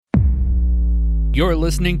You're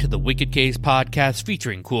listening to the Wicked Case podcast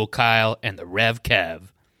featuring Cool Kyle and the Rev Kev.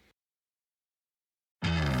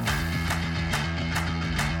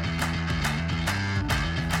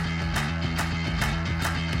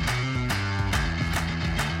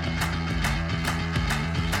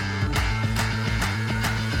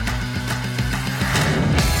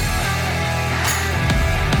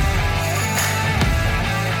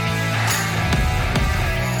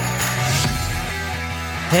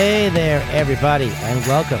 Hey there, everybody, and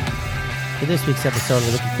welcome to this week's episode of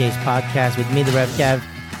the Wicked Case podcast with me, the Rev Kev,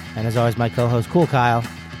 and as always, my co-host, Cool Kyle.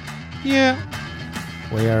 Yeah.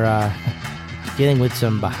 We are dealing with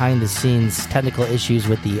some behind-the-scenes technical issues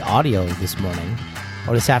with the audio this morning,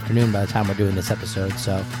 or this afternoon by the time we're doing this episode,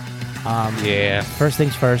 so... First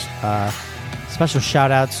things first, special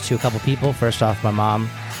shout-outs to a couple people. First off, my mom.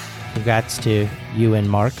 Congrats to you and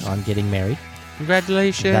Mark on getting married.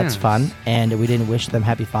 Congratulations. That's fun. And we didn't wish them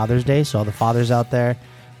Happy Father's Day, so all the fathers out there,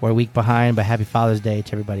 we're a week behind, but Happy Father's Day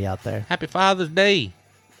to everybody out there. Happy Father's Day.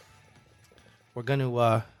 We're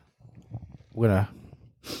gonna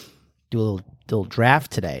do a little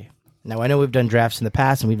draft today. Now I know we've done drafts in the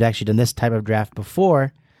past, and we've actually done this type of draft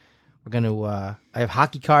before. We're gonna I have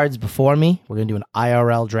hockey cards before me. We're gonna do an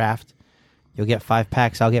IRL draft. You'll get 5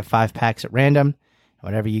 packs. I'll get 5 packs at random.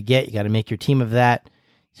 Whatever you get, you got to make your team of that.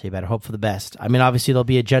 So you better hope for the best. I mean, obviously, there'll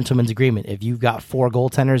be a gentleman's agreement. If you've got 4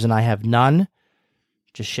 goaltenders and I have none,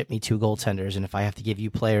 just ship me 2 goaltenders. And if I have to give you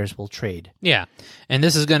players, we'll trade. Yeah. And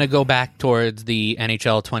this is going to go back towards the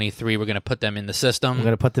NHL 23. We're going to put them in the system. We're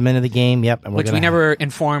going to put them into the game, yep. And which we never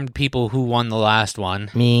informed people who won the last one.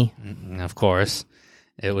 Me. Of course.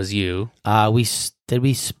 It was you. Did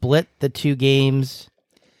we split the 2 games?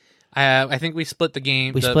 I think we split the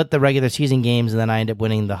game. We split the regular season games, and then I ended up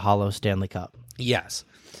winning the Hollow Stanley Cup. Yes.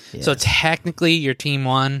 Yeah. So technically, your team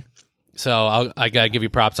won. So I gotta give you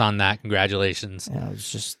props on that. Congratulations. Yeah, it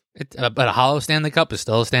was just. But a Hollow Stanley Cup is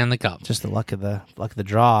still a Stanley Cup. Just the luck of the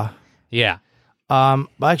draw. Yeah. Well,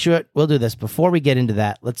 actually, we'll do this before we get into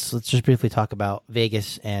that. Let's just briefly talk about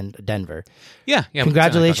Vegas and Denver. Yeah.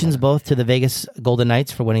 Congratulations both to the Vegas Golden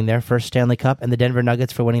Knights for winning their first Stanley Cup and the Denver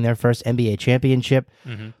Nuggets for winning their first NBA championship.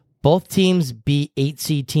 Mm-hmm. Both teams beat 8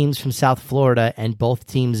 seed teams from South Florida, and both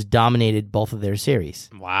teams dominated both of their series.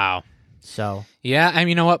 Wow. So yeah, I mean,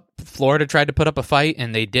 you know what? Florida tried to put up a fight,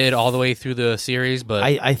 and they did all the way through the series. But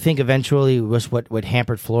I think eventually was what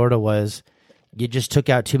hampered Florida was you just took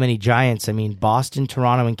out too many giants. I mean, Boston,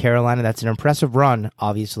 Toronto, and Carolina, that's an impressive run,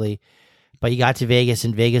 obviously. But you got to Vegas,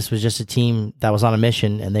 and Vegas was just a team that was on a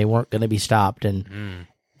mission, and they weren't going to be stopped. And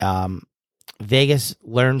Vegas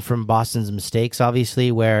learned from Boston's mistakes,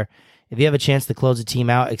 obviously, where if you have a chance to close a team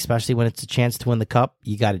out, especially when it's a chance to win the cup,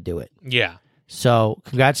 you got to do it. Yeah. So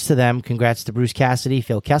congrats to them. Congrats to Bruce Cassidy.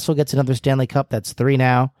 Phil Kessel gets another Stanley Cup. That's 3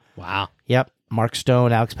 now. Wow. Yep. Mark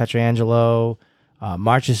Stone, Alex Pietrangelo,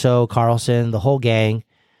 Marchessault, Carlson, the whole gang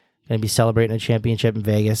going to be celebrating a championship in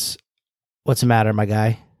Vegas. What's the matter, my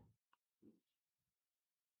guy?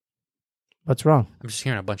 What's wrong? I'm just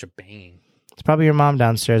hearing a bunch of banging. It's probably your mom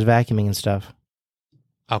downstairs vacuuming and stuff.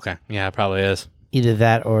 Okay. Yeah, it probably is. Either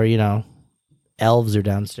that or, elves are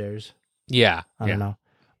downstairs. Yeah. I don't know.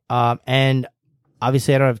 And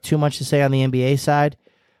obviously I don't have too much to say on the NBA side.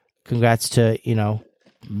 Congrats to,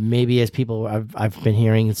 maybe as people I've been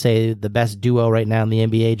hearing say the best duo right now in the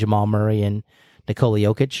NBA, Jamal Murray and Nikola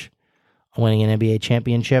Jokic, winning an NBA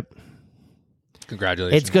championship.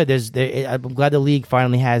 Congratulations. It's good. I'm glad the league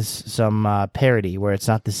finally has some parity where it's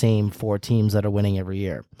not the same 4 teams that are winning every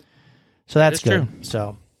year. So that's good. True.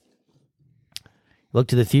 So look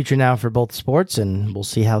to the future now for both sports, and we'll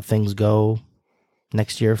see how things go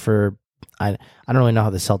next year for... I don't really know how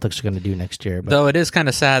the Celtics are going to do next year. But, though it is kind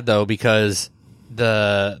of sad, though, because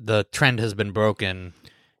the trend has been broken.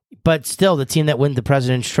 But still, the team that won the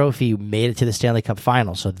President's Trophy made it to the Stanley Cup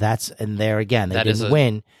Final. So that's... And there again, they didn't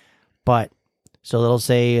win. But... So they'll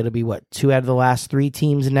say it'll be, 2 out of the last 3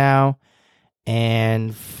 teams now,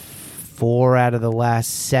 and 4 out of the last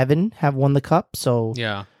 7 have won the cup. So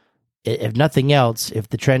yeah, if nothing else, if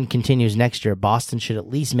the trend continues next year, Boston should at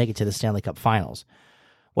least make it to the Stanley Cup Finals.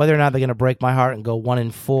 Whether or not they're going to break my heart and go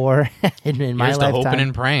 1-4 in my lifetime. Hoping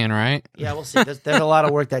and praying, right? Yeah, we'll see. There's a lot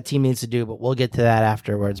of work that team needs to do, but we'll get to that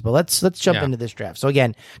afterwards. But let's jump into this draft. So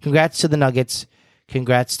again, congrats to the Nuggets.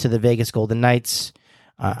 Congrats to the Vegas Golden Knights.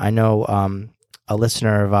 I know... a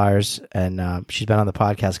listener of ours, and she's been on the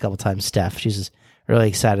podcast a couple times, Steph. She's really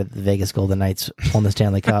excited that the Vegas Golden Knights won the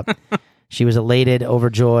Stanley Cup. She was elated,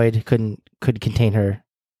 overjoyed, couldn't contain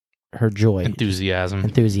her joy.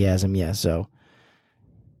 Enthusiasm, yeah. So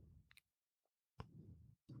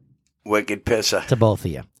Wicked pisser. to both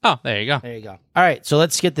of you. Oh, there you go. There you go. All right, so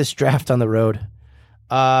let's get this draft on the road.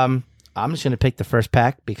 I'm just going to pick the first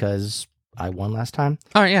pack because I won last time.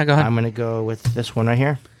 All right, yeah, go ahead. I'm going to go with this one right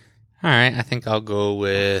here. All right, I think I'll go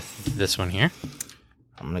with this one here.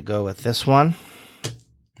 I'm going to go with this one.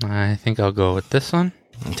 I think I'll go with this one.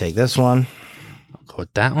 I'll take this one. I'll go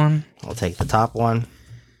with that one. I'll take the top one.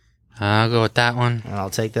 I'll go with that one. And I'll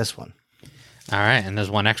take this one. All right, and there's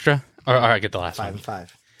one extra? Or I get the last 5 one. and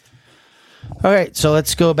 5. All right, so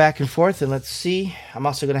let's go back and forth, and let's see. I'm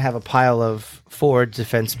also going to have a pile of forward,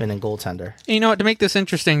 defenseman, and goaltender. You know what? To make this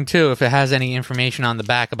interesting, too, if it has any information on the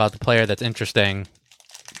back about the player that's interesting,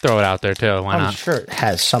 throw it out there, too. Why I'm not? sure it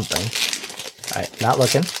has something. All right, not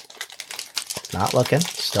looking. Not looking.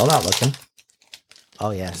 Still not looking.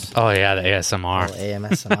 Oh, yes. Oh, yeah, the ASMR. Oh,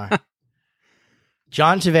 AMSMR.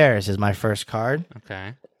 John Tavares is my first card.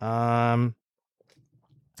 Okay.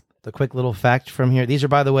 The quick little fact from here. These are,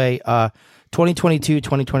 by the way,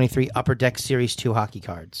 2022-2023 Upper Deck Series 2 hockey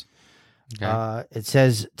cards. Okay. It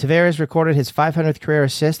says, Tavares recorded his 500th career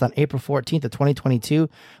assist on April 14th of 2022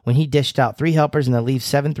 when he dished out 3 helpers in the Leafs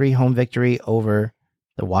 7-3 home victory over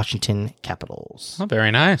the Washington Capitals. Oh,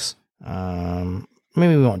 very nice.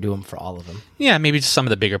 Maybe we won't do them for all of them. Yeah, maybe just some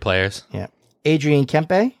of the bigger players. Yeah. Adrian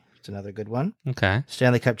Kempe. It's another good one. Okay.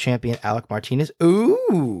 Stanley Cup champion Alec Martinez.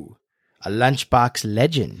 Ooh. A lunchbox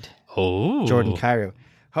legend. Oh. Jordan Cairo.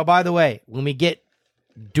 Oh, by the way, when we get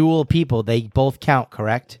dual people, they both count,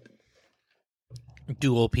 correct?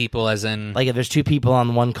 Dual people as in... Like if there's 2 people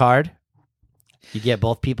on one card, you get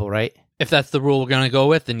both people, right? If that's the rule we're going to go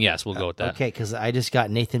with, then yes, we'll go with that. Okay, because I just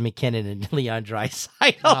got Nathan McKinnon and Leon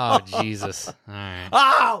Draisaitl. Oh, Jesus. All right.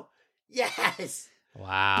 Oh, yes.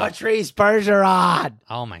 Wow. Patrice Bergeron.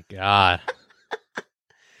 Oh, my God.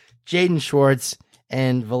 Jaden Schwartz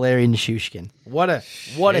and Valeri Nishushkin. What a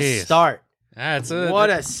Jeez. start. That's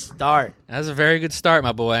a start. That's a very good start,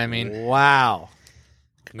 my boy. I mean, wow.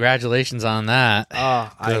 Congratulations on that.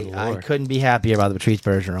 Oh, I couldn't be happier about the Patrice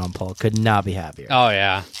Bergeron poll. Could not be happier. Oh,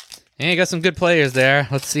 yeah. And you got some good players there.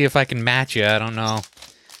 Let's see if I can match you. I don't know.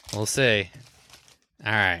 We'll see.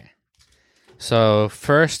 All right. So,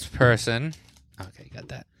 first person. Okay, got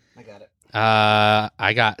that. I got it.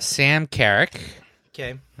 I got Sam Carrick.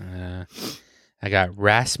 Okay. I got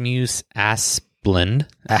Rasmus Asplund.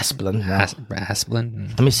 Asplund. No. Asplund.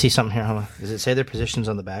 Let me see something here. Hold on. Does it say their positions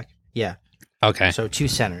on the back? Yeah. Okay. So 2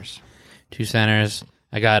 centers. 2 centers.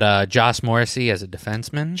 I got Josh Morrissey as a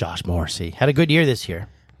defenseman. Josh Morrissey. Had a good year this year.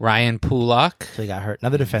 Ryan Pulak. So he got hurt.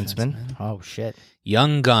 Another defenseman. Oh, shit.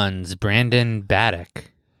 Young Guns, Brandon Baddock.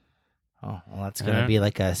 Oh, well, that's going to be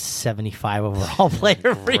like a 75 overall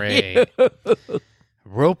player for Great. you.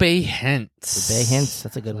 Rope Hintz. Bay Hints.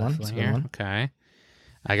 That's a good one. That's a good one. Okay.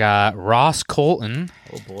 I got Ross Colton.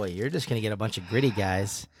 Oh, boy. You're just going to get a bunch of gritty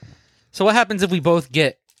guys. So what happens if we both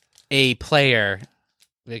get a player?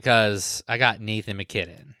 Because I got Nathan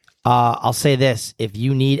McKinnon. I'll say this. If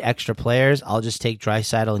you need extra players, I'll just take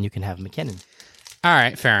Draisaitl and you can have McKinnon. All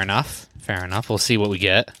right. Fair enough. We'll see what we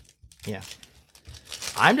get. Yeah.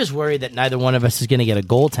 I'm just worried that neither one of us is going to get a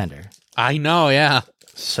goaltender. I know, yeah.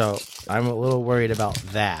 So I'm a little worried about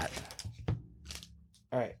that.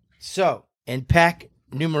 All right. So in pack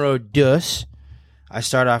numero dos, I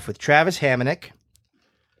start off with Travis Hamonic,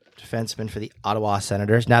 defenseman for the Ottawa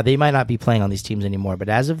Senators. Now, they might not be playing on these teams anymore, but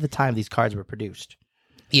as of the time these cards were produced.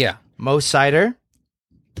 Yeah. Mo Sider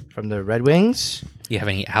from the Red Wings. You have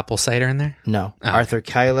any apple cider in there? No. Oh. Arthur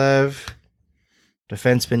Kailev,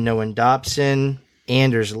 defenseman Noah Dobson,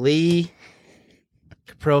 Anders Lee,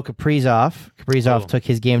 Kaprizov. Kaprizov took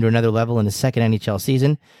his game to another level in his second NHL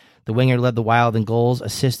season. The winger led the Wild in goals,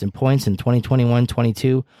 assists, and points in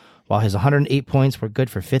 2021-22, while his 108 points were good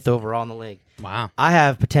for 5th overall in the league. Wow. I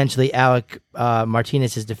have potentially Alec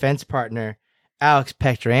Martinez's defense partner, Alex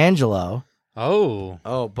Pietrangelo.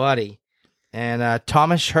 Oh, buddy. And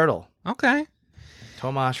Thomas Hertl. okay.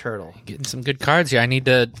 Tomas Hertl. Getting some good cards here. I need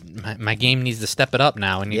to. My game needs to step it up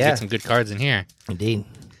now. I need to get some good cards in here. Indeed. All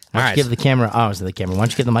Why don't right. you give the camera? Oh, it's the camera. Why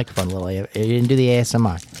don't you give the microphone a little? You didn't do the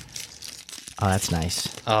ASMR. Oh, that's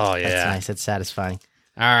nice. Oh yeah, That's nice. That's satisfying.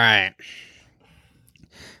 All right.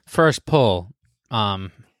 First pull.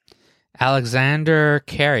 Alexander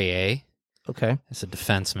Carrier. Okay. Is a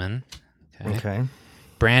defenseman. Okay.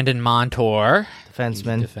 Brandon Montour.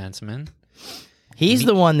 Defenseman. Defenseman. He's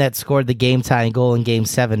the one that scored the game-tying goal in Game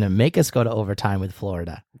 7 to make us go to overtime with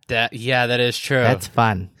Florida. That is true. That's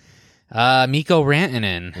fun. Mikko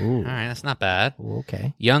Rantanen. Ooh. All right, that's not bad. Ooh,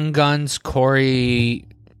 okay. Young Guns, Corey.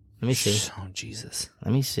 Let me see. Oh, Jesus.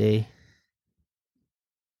 Let me see.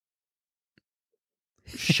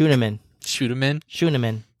 Shoot him in. Shoot him in. Shoot him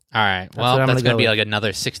in. All right. That's Well, what I'm that's gonna going to go be with. like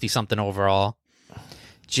another 60-something overall.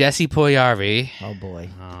 Jesse Puljujarvi. Oh, boy.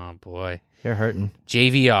 Oh, boy. You're hurting.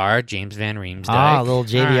 JVR, James Van Riemsdyk. Ah, a little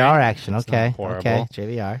JVR All right. action. That's Okay. not horrible. Okay.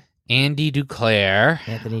 JVR. Andy Duclair.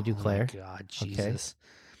 Anthony Duclair. Oh, God, Jesus.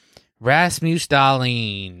 Rasmus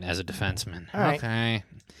Dahlin as a defenseman. All right. Okay.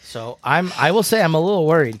 So I will say I'm a little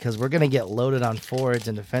worried because we're gonna get loaded on forwards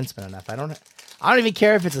and defensemen enough. I don't even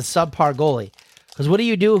care if it's a subpar goalie. Because what do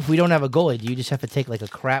you do if we don't have a goalie? Do you just have to take like a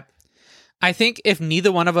crap? I think if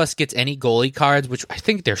neither one of us gets any goalie cards, which I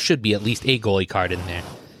think there should be at least a goalie card in there.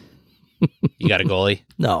 You got a goalie?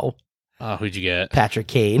 No. Oh, who'd you get? Patrick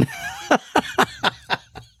Kane.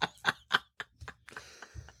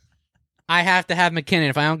 I have to have McKinnon.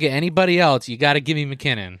 If I don't get anybody else, you got to give me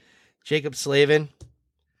McKinnon. Jacob Slavin,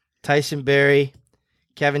 Tyson Berry,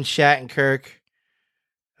 Kevin Shattenkirk,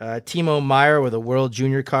 Timo Meyer with a World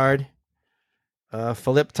Junior card,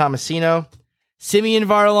 Philippe Tomasino, Simeon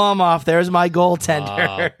Varlamov. There's my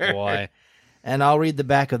goaltender. Oh, boy. And I'll read the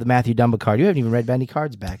back of the Matthew Dumba card. You haven't even read any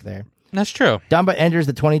cards back there. That's true. Dumba enters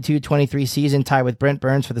the 22-23 season tied with Brent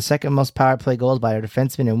Burns for the second most power play goals by a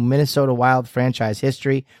defenseman in Minnesota Wild franchise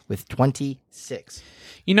history with 26.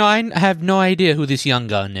 You know, I have no idea who this young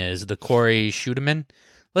gun is, the Corey Schudeman.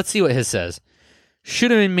 Let's see what his says.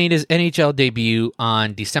 Schudeman made his NHL debut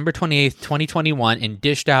on December 28th, 2021 and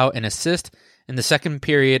dished out an assist in the second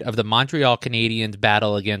period of the Montreal Canadiens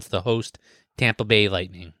battle against the host Tampa Bay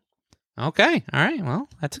Lightning. Okay, all right, well,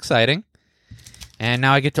 that's exciting. And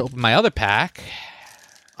now I get to open my other pack.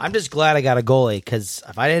 I'm just glad I got a goalie, because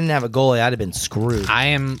if I didn't have a goalie, I'd have been screwed. I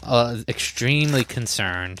am extremely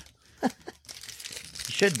concerned. You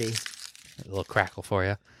should be. A little crackle for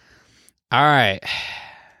you. All right.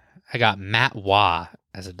 I got Matt Waugh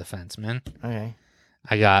as a defenseman. Okay.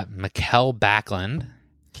 I got Mikkel Backlund.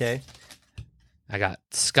 Okay. I got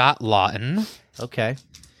Scott Lawton. Okay.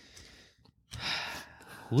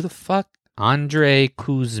 Who the fuck? Andrei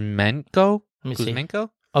Kuzmenko? Let me see.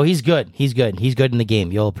 Kuzmenko? Oh, he's good. He's good. He's good in the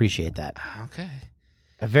game. You'll appreciate that. Okay.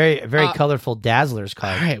 A very colorful Dazzlers All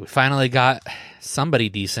card. right. We finally got somebody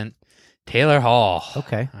decent. Taylor Hall.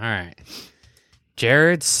 Okay. All right.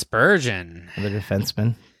 Jared Spurgeon. Another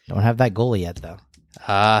defenseman. Don't have that goalie yet, though.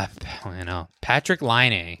 Patrick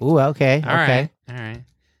Laine. Ooh, okay. All okay. right.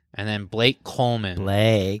 And then Blake Coleman.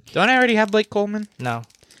 Blake. Don't I already have Blake Coleman? No.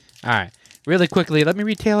 All right. Really quickly, let me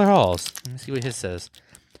read Taylor Hall's. Let me see what his says.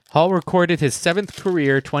 Hall recorded his 7th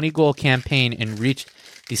career 20-goal campaign and reached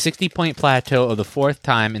the 60-point plateau of the 4th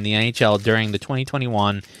time in the NHL during the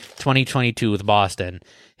 2021-2022 with Boston.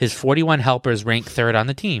 His 41 helpers ranked 3rd on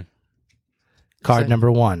the team. Card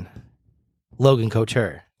number 1. Logan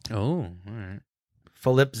Couture. Oh, all right.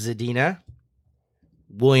 Philippe Zadina.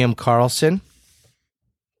 William Karlsson.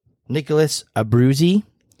 Nicholas Abruzzi,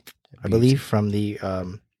 I believe, from the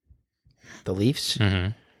Leafs.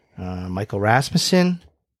 Mm-hmm. Michael Rasmussen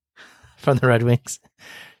from the Red Wings.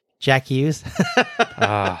 Jack Hughes.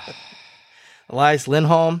 Elias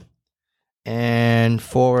Lindholm. And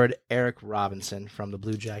forward Eric Robinson from the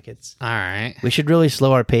Blue Jackets. All right. We should really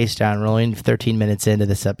slow our pace down. We're only 13 minutes into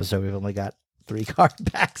this episode. We've only got 3 card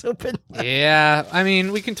packs open. Yeah, I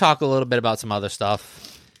mean, we can talk a little bit about some other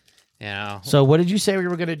stuff. You know. So what did you say we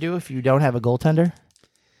were going to do if you don't have a goaltender?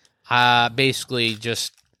 Basically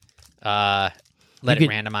just let it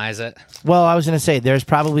randomize it. Well, I was going to say there's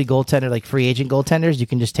probably goaltender, like free agent goaltenders. You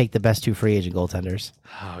can just take the best 2 free agent goaltenders.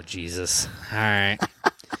 Oh, Jesus. All right.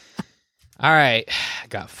 All right.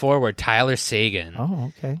 Got forward Tyler Seguin.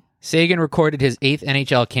 Oh, okay. Seguin recorded his 8th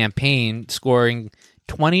NHL campaign, scoring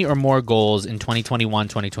 20 or more goals in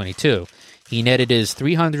 2021-2022. He netted his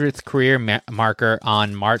 300th career marker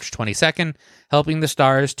on March 22nd, helping the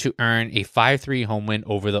Stars to earn a 5-3 home win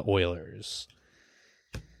over the Oilers.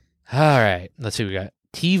 All right. Let's see what we got.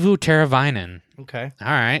 Teuvo Teravainen. Okay. All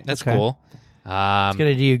right. That's Okay. cool. It's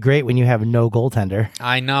going to do you great when you have no goaltender.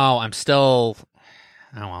 I know. I'm still...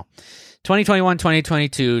 Oh, well.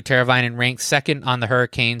 2021-2022, Teravainen ranked 2nd on the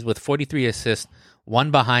Hurricanes with 43 assists,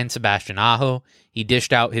 1 behind Sebastian Aho. He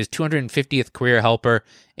dished out his 250th career helper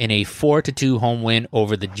in a 4-2 home win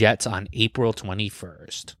over the Jets on April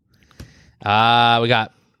 21st. We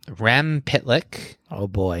got Rem Pitlick. Oh,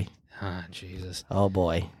 boy. Oh, Jesus. Oh,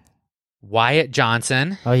 boy. Wyatt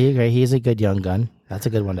Johnson. Oh, you're great. He's a good young gun. That's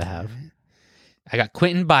a good one to have. I got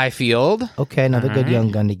Quentin Byfield. Okay, another good right.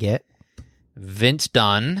 young gun to get. Vince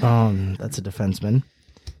Dunn. That's a defenseman.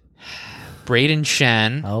 Braden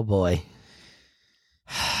Shen. Oh, boy.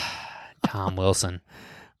 Tom Wilson.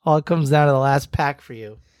 All it comes down to the last pack for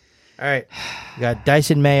you. All right. You got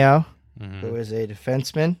Dyson Mayo, who is a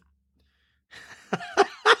defenseman.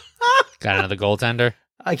 Got another goaltender.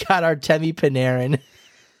 I got Artemi Panarin.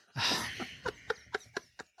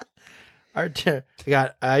 We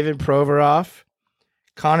got Ivan Provorov,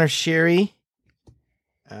 Connor Sheary.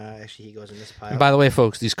 Actually, he goes in this pile. And by the way,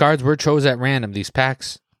 folks, these cards were chose at random. These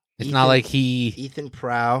packs. It's not like Ethan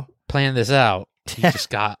Prow planned this out. He just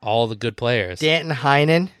got all the good players. Danton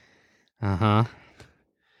Heinen. Uh-huh.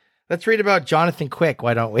 Let's read about Jonathan Quick.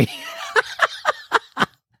 Why don't we?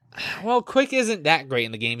 Well, Quick isn't that great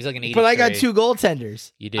in the game. He's like an 83. But I got 2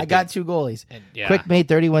 goaltenders. You did. I got 2 goalies. Yeah. Quick made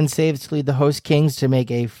 31 saves to lead the host Kings to a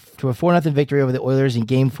 4-0 victory over the Oilers in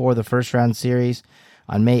Game 4 of the first round series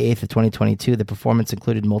on May 8th of 2022. The performance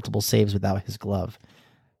included multiple saves without his glove.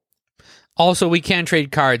 Also, we can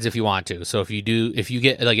trade cards if you want to. So if you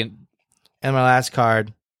get like an... And my last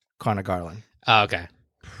card, Connor Garland. Oh, okay.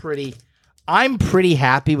 I'm pretty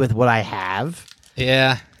happy with what I have.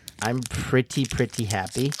 Yeah. I'm pretty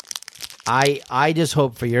happy. I just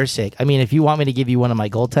hope for your sake. I mean, if you want me to give you one of my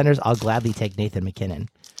goaltenders, I'll gladly take Nathan McKinnon.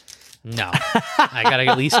 No. I got to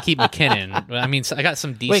at least keep McKinnon. I mean, I got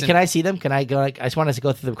some decent... Wait, can I see them? Can I go? I just want to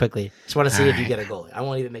go through them quickly. Just want to see if you get a goalie. I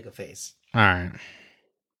won't even make a face. All right.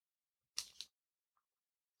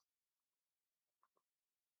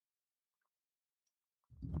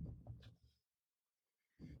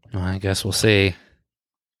 Well, I guess we'll see.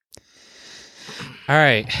 All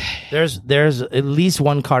right. There's at least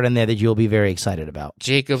one card in there that you'll be very excited about.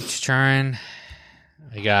 Jacob Chikrin.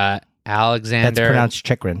 We got Alexander. That's pronounced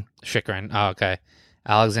Chikrin. Chikrin. Oh, okay.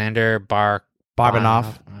 Alexander Barbanov.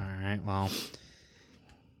 All right. Well,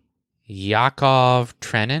 Yakov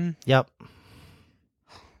Trenin. Yep.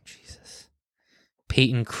 Jesus.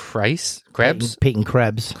 Peyton Krebs. Peyton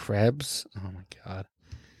Krebs. Krebs. Oh my God.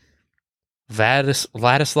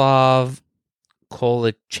 Vladislav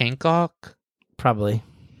Kolichenkov. Probably.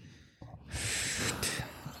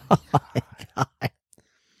 Oh my God.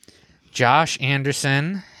 Josh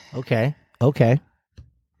Anderson. Okay.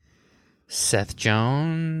 Seth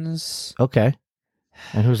Jones. Okay.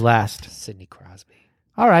 And who's last? Sidney Crosby.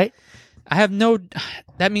 All right.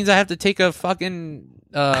 That means I have to take a fucking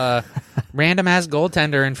random ass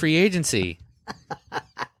goaltender in free agency.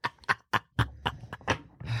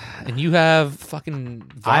 And you have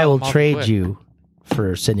fucking... I will trade you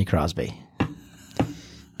for Sidney Crosby.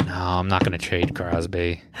 No, I'm not going to trade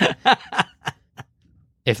Crosby.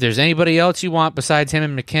 If there's anybody else you want besides him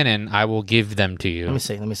and McKinnon, I will give them to you. Let me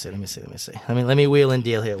see. Let me wheel and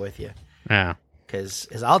deal here with you. Yeah. Because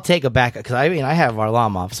I'll take a backup. Because I have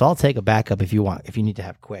Varlamov, so I'll take a backup if you want. If you need to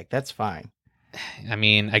have Quick, that's fine. I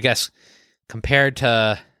mean, I guess compared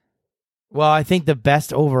to... Well, I think the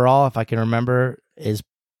best overall, if I can remember, is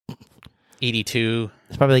 82.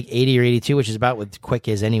 It's probably like 80 or 82, which is about what Quick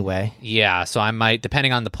is anyway. Yeah, so I might,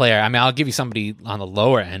 depending on the player, I mean, I'll give you somebody on the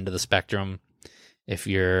lower end of the spectrum if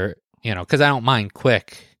you're, because I don't mind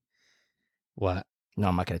Quick. What? No,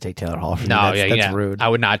 I'm not going to take Taylor Hall from you. you. That's rude. I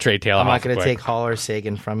would not trade Taylor Hall. I'm not going to take Hall or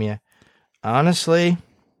Sagan from you. Honestly,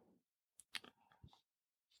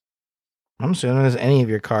 I'm assuming there's any of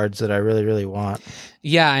your cards that I really, really want.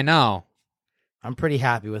 Yeah, I know. I'm pretty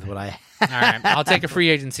happy with what I have. All right, I'll take a free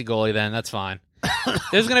agency goalie then. That's fine.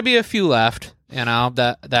 There's going to be a few left,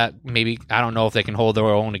 that maybe, I don't know if they can hold their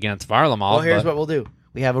own against Varlamov. Well, here's what we'll do.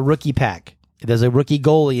 We have a rookie pack. If there's a rookie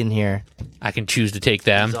goalie in here, I can choose to take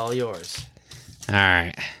them. It's all yours. All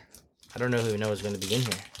right. I don't know who knows going to be in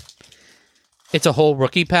here. It's a whole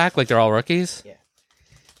rookie pack? Like they're all rookies? Yeah.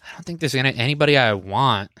 I don't think there's anybody I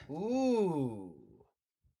want. Ooh.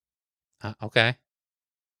 Okay.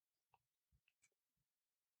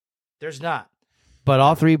 There's not. But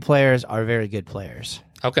all 3 players are very good players.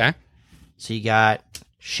 Okay. So you got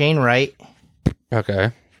Shane Wright.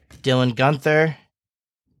 Okay. Dylan Gunther.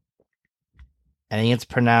 I think it's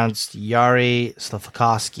pronounced Yari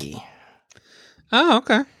Slavkovsky. Oh,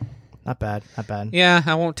 okay. Not bad. Yeah,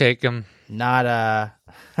 I won't take him. I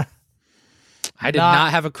did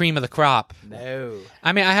not have a cream of the crop. No.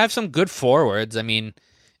 I mean, I have some good forwards. I mean,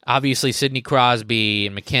 obviously Sidney Crosby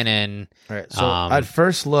and McKinnon. All right. So at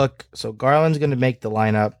first look, Garland's going to make the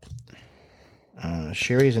lineup.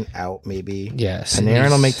 Sherry's an out, maybe. Yes. Panarin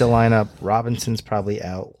will make the lineup. Robinson's probably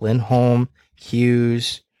out. Lindholm,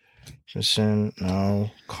 Hughes, Johnson,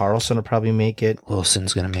 no. Carlson will probably make it.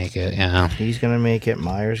 Wilson's going to make it, yeah. He's going to make it.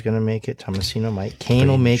 Meyer's going to make it. Tomasino might. Kane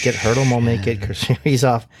will make it. Hurdle will make it. He's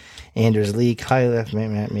off. Anders Lee, Kylef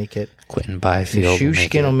might make it. Quentin Byfield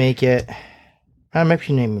Shushkin will make it.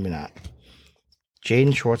 Maybe not.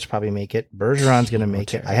 Jaden Schwartz probably make it. Bergeron's going to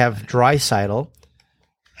make it. I have Draisaitl.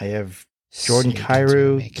 I have Jordan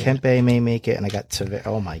Kyrou. Kempe may make it. And I got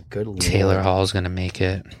oh my good lord. Taylor Hall's going to make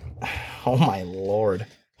it. Oh my lord.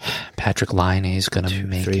 Patrick Laine's going to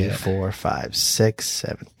make 3, it. 4, 5, 6,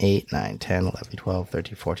 7, 8, 9, 10, 11, 12,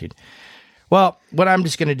 13, 14. Well, what I'm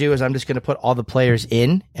just going to do is I'm just going to put all the players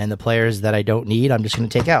in, and the players that I don't need, I'm just going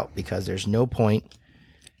to take out because there's no point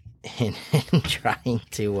in trying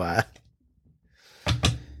to. All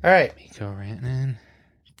right. Miko Rantanen.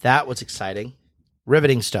 That was exciting.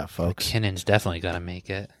 Riveting stuff, folks. McKinnon's definitely got to make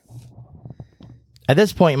it. At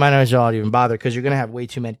this point, you might not as well even bother because you're going to have way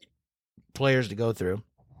too many players to go through.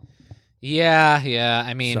 Yeah.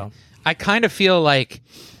 I mean, So. I kind of feel like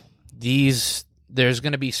there's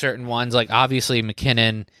going to be certain ones, like obviously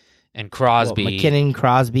McKinnon and Crosby. Well, McKinnon,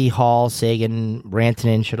 Crosby, Hall, Sagan,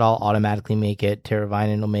 Rantanen should all automatically make it.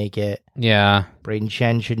 Teravainen will make it. Yeah. Braden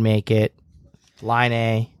Shen should make it. Line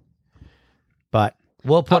A. But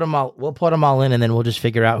we'll put them all. We'll put them all in, and then we'll just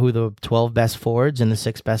figure out who the 12 best forwards and the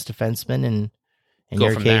 6 best defensemen, and in Go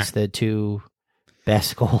your from case, the 2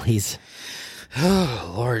 best goalies.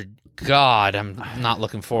 Lord God, I'm not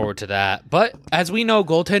looking forward to that. But as we know,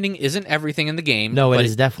 goaltending isn't everything in the game. No, it but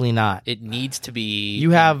is definitely not. It needs to be.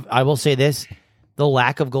 You have. I will say this: the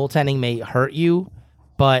lack of goaltending may hurt you,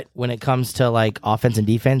 but when it comes to like offense and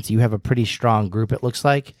defense, you have a pretty strong group. It looks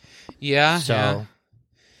like. Yeah. So.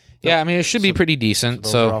 Yeah, I mean, it should be pretty decent.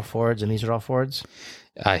 Those So are all forwards, and these are all forwards.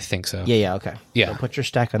 I think so. Yeah. Okay. Yeah. So put your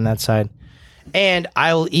stack on that side, and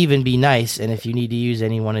I'll even be nice. And if you need to use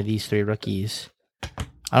any one of these 3 rookies,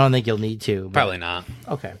 I don't think you'll need to. But, Probably not.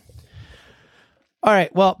 Okay. All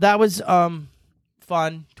right. Well, that was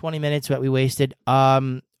fun. 20 minutes that we wasted.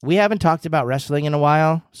 We haven't talked about wrestling in a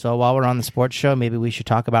while, so while we're on the sports show, maybe we should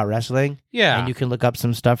talk about wrestling. Yeah. And you can look up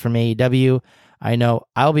some stuff from AEW. I know,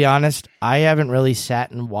 I'll be honest, I haven't really sat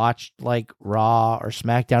and watched like Raw or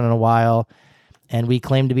SmackDown in a while, and we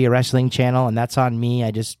claim to be a wrestling channel, and that's on me. I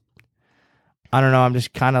don't know, I'm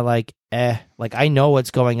just kind of like, like I know what's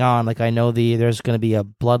going on. Like I know there's going to be a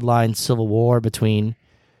bloodline civil war between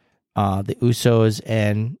the Usos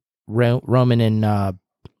and Roman and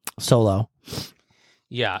Solo.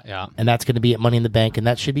 Yeah. And that's going to be at Money in the Bank, and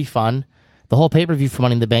that should be fun. The whole pay-per-view for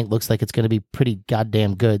Money in the Bank looks like it's going to be pretty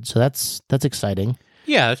goddamn good, so that's exciting.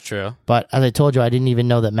 Yeah, that's true. But as I told you, I didn't even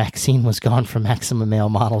know that Maxine was gone from Maximum Male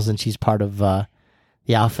Models, and she's part of the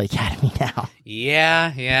Alpha Academy now.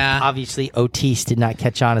 Yeah. Obviously, Otis did not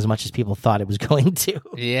catch on as much as people thought it was going to.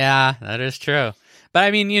 Yeah, that is true. But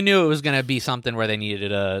I mean, you knew it was going to be something where they needed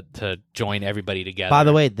to join everybody together. By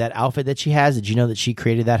the way, that outfit that she has, did you know that she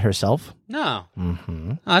created that herself? No.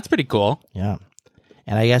 Mm-hmm. Oh, that's pretty cool. Yeah.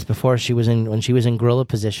 And I guess when she was in gorilla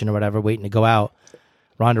position or whatever, waiting to go out,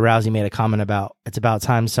 Ronda Rousey made a comment about, it's about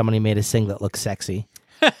time somebody made a singlet look sexy.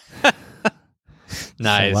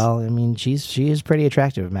 Nice. So, well, I mean, she is pretty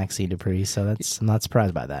attractive, Maxine Dupree, so I'm not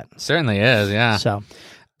surprised by that. Certainly is, yeah. So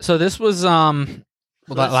this was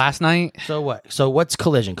last night. So what? So what's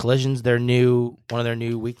Collision? Collision's one of their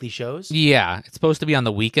new weekly shows? Yeah, it's supposed to be on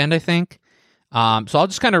the weekend, I think. So I'll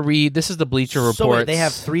just kind of read. This is the Bleacher Report. So wait, they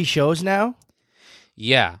have 3 shows now?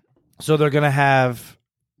 Yeah. So they're gonna have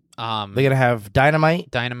Dynamite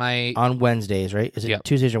on Wednesdays, right? Is it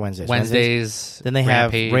Tuesdays or Wednesdays? Wednesdays. Then they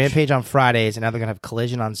have Rampage on Fridays, and now they're gonna have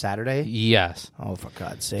Collision on Saturday. Yes. Oh, for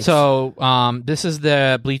God's sake! So this is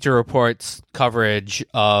the Bleacher Report's coverage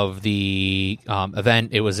of the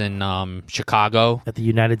event. It was in Chicago At the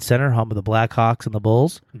United Center, home of the Blackhawks and the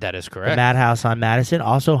Bulls. That is The correct. Madhouse on Madison,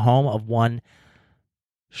 also home of one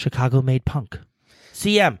Chicago-made punk.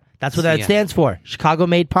 CM. That's what that CM. stands for.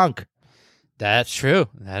 Chicago-made punk. That's true.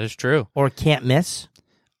 That is true. Or can't miss.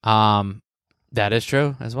 That is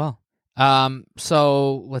true as well.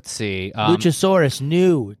 So let's see. Luchasaurus,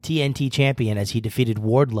 new TNT champion as he defeated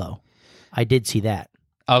Wardlow. I did see that.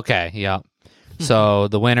 Okay, yeah. So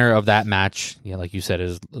the winner of that match, like you said,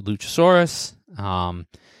 is Luchasaurus.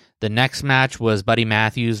 The next match was Buddy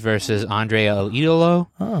Matthews versus Andre El Idolo.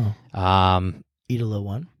 Oh. Idolo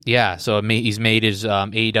won. Yeah, so he's made his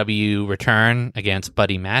AEW return against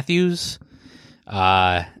Buddy Matthews.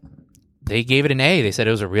 They gave it an A. They said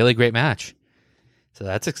it was a really great match. So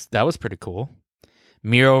that was pretty cool.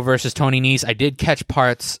 Miro versus Tony Nese. I did catch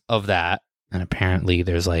parts of that, and apparently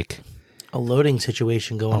there's like a loading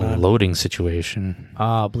situation going on. Loading situation.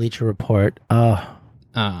 Bleacher Report. All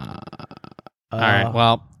right.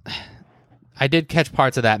 Well, I did catch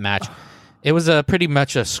parts of that match. It was pretty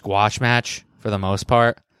much a squash match for the most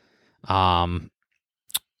part. Let's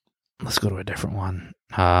go to a different one.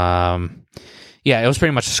 Yeah, it was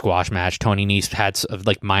pretty much a squash match. Tony Nese had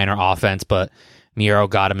like minor offense, but Miro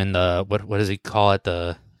got him in the what does he call it?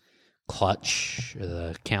 The clutch or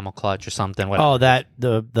the camel clutch or something. Whatever. Oh, that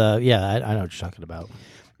the yeah, I know what you're talking about.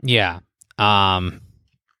 Yeah.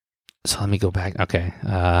 So let me go back. Okay.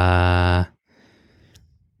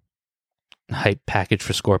 Hype package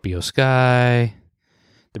for Scorpio Sky.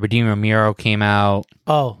 The Redeemer Miro came out.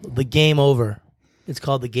 Oh, the Game Over. It's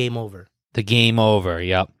called the Game Over. The Game Over,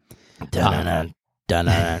 yep. Dun-dun-dun,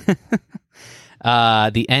 dun-dun-dun.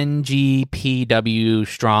 The NGPW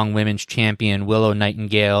Strong Women's Champion Willow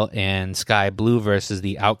Nightingale and Sky Blue versus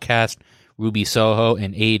the Outcast Ruby Soho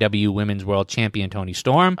and AEW Women's World Champion Toni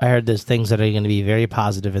Storm. I heard there's things that are going to be very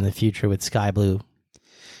positive in the future with Sky Blue.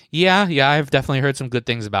 Yeah, I've definitely heard some good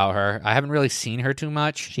things about her. I haven't really seen her too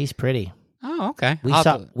much. She's pretty. Oh, okay.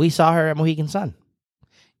 We saw her at Mohegan Sun.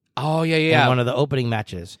 Oh, yeah. In one of the opening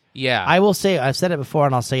matches. Yeah. I will say, I've said it before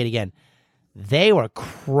and I'll say it again. They were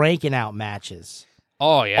cranking out matches.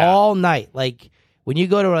 Oh, yeah. All night. Like, when you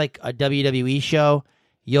go to like a WWE show,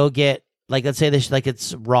 you'll get, like, let's say this, like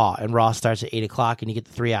it's Raw, and Raw starts at 8 o'clock and you get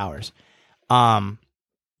the 3 hours.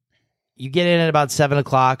 You get in at about 7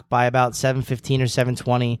 o'clock. By about 7:15 or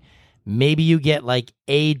 7:20, maybe you get like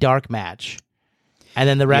a dark match. And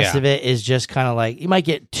then the rest of it is just kind of like, you might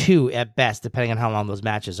get 2 at best, depending on how long those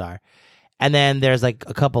matches are. And then there's like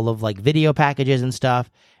a couple of like video packages and stuff.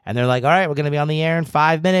 And they're like, all right, we're going to be on the air in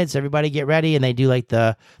 5 minutes. Everybody get ready. And they do like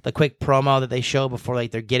the quick promo that they show before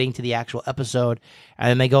like they're getting to the actual episode. And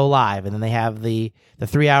then they go live. And then they have the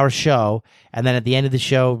 3-hour show. And then at the end of the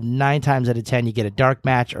show, 9 times out of 10, you get a dark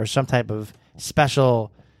match or some type of special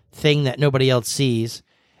thing that nobody else sees.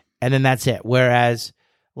 And then that's it. Whereas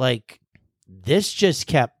like this just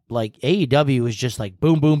kept like AEW was just like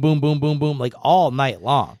boom, boom, boom, boom, boom, boom, like all night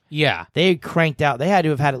long. Yeah. They cranked out. They had to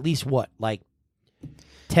have had at least what, like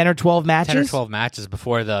 10 or 12 matches? 10 or 12 matches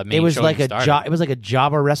before the main it was show like started. It was like a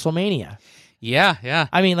Jobber WrestleMania. Yeah.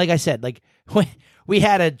 I mean, like I said, like we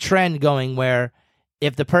had a trend going where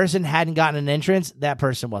if the person hadn't gotten an entrance, that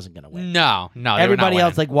person wasn't going to win. No. Everybody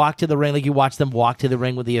else like walked to the ring, like you watched them walk to the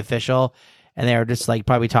ring with the official, and they were just like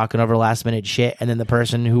probably talking over last minute shit, and then the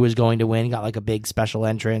person who was going to win got like a big special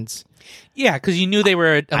entrance. Yeah, because you knew they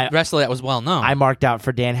were a wrestler that was well known. I marked out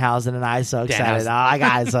for Danhausen, and I was so excited. I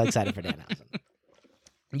got so excited for Danhausen.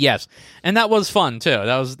 Yes, and that was fun too.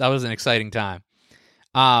 That was an exciting time.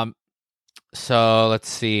 So let's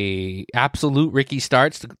see. Absolute Ricky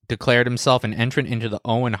Starks declared himself an entrant into the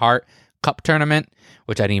Owen Hart Cup tournament,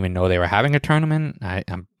 which I didn't even know they were having a tournament.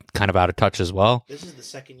 I'm kind of out of touch as well. This is the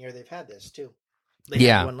second year they've had this too. They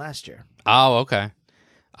had one last year. Oh, okay.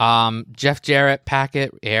 Jeff Jarrett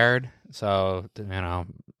packet aired, so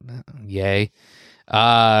yay.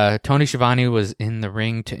 Tony Schiavone was in the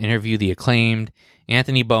ring to interview the Acclaimed,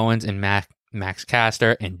 Anthony Bowens, and Max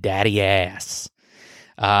Caster, and Daddy Ass.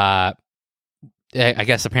 I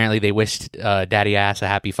guess apparently they wished Daddy Ass a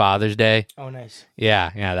happy Father's Day. Oh, nice.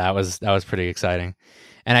 Yeah, that was pretty exciting.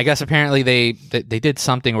 And I guess apparently they did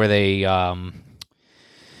something where they're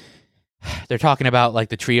talking about like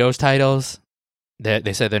the trios titles.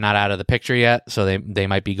 They said they're not out of the picture yet, so they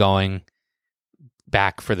might be going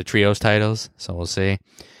back for the trios titles. So we'll see.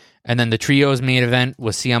 And then the trios main event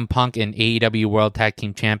was CM Punk and AEW World Tag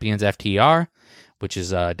Team Champions FTR, which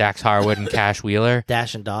is Dax Harwood and Cash Wheeler.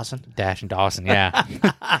 Dash and Dawson,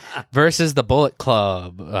 yeah. Versus the Bullet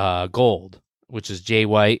Club Gold, which is Jay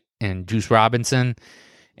White and Juice Robinson,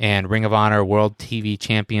 and Ring of Honor World TV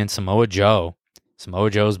Champion Samoa Joe.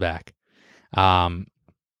 Samoa Joe's back.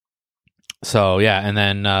 So, yeah, and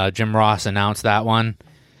then Jim Ross announced that one.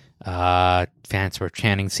 Fans were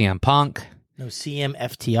chanting CM Punk. No,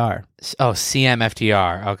 CMFTR. Oh,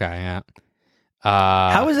 CMFTR. Okay, yeah.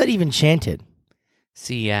 How is that even chanted?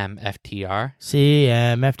 CMFTR.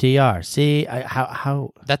 CMFTR. See,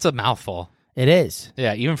 how? That's a mouthful. It is.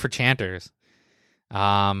 Yeah, even for chanters.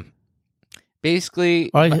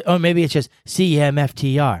 Basically... Or maybe it's just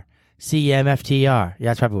CMFTR. CMFTR. Yeah,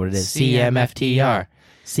 that's probably what it is. CMFTR.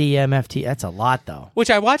 CMFT. That's a lot, though.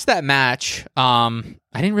 Which I watched that match.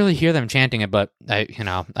 I didn't really hear them chanting it, but I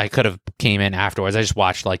could have came in afterwards. I just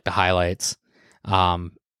watched like the highlights.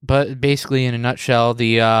 But basically, in a nutshell,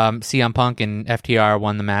 the CM Punk and FTR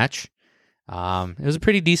won the match. It was a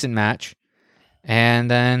pretty decent match, and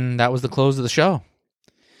then that was the close of the show.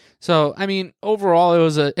 So, I mean, overall, it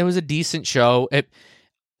was a decent show.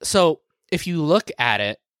 So, if you look at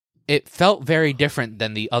it, it felt very different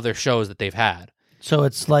than the other shows that they've had. So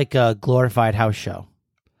it's like a glorified house show.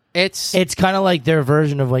 It's kind of like their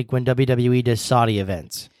version of like when WWE does Saudi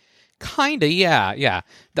events. Kinda, yeah.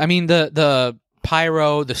 I mean, the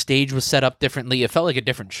pyro, the stage was set up differently. It felt like a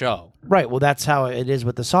different show. Right. Well, that's how it is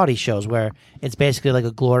with the Saudi shows, where it's basically like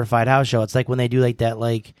a glorified house show. It's like when they do like that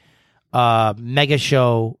like mega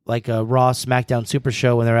show, like a Raw SmackDown Super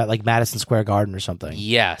Show when they're at like Madison Square Garden or something.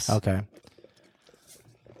 Yes. Okay.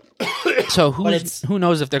 So who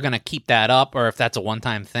knows if they're going to keep that up or if that's a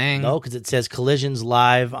one-time thing? No, because it says Collisions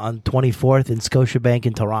live on 24th in Scotiabank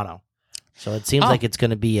in Toronto. So it seems like it's going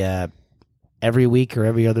to be every week or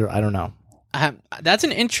every other. I don't know. That's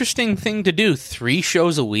an interesting thing to do. 3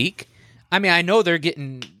 shows a week. I mean, I know they're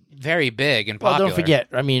getting very big and popular. Well, don't forget.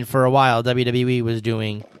 I mean, for a while, WWE was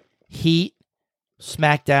doing Heat,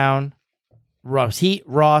 SmackDown, Raw,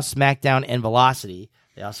 SmackDown, and Velocity.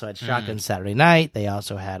 They also had Shotgun Saturday Night. They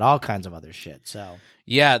also had all kinds of other shit. So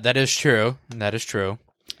yeah, that is true. That is true.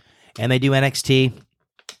 And they do NXT.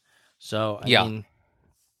 So I mean,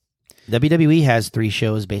 WWE has 3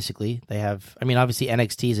 shows basically. They have. I mean, obviously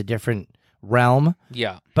NXT is a different realm.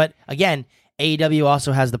 Yeah. But again, AEW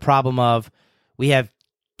also has the problem of we have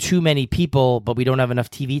too many people, but we don't have enough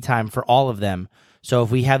TV time for all of them. So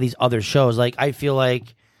if we have these other shows, like I feel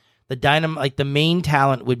like the main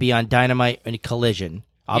talent would be on Dynamite and Collision,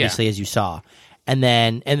 obviously, as you saw. And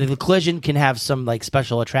then the Collision can have some like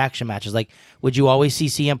special attraction matches. Like, would you always see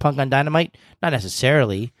CM Punk on Dynamite? Not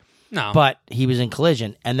necessarily. No. But he was in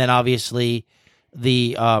Collision. And then obviously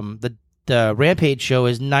the Rampage show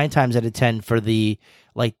is 9 times out of 10 for the,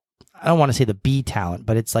 like, I don't want to say the B talent,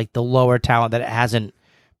 but it's like the lower talent that hasn't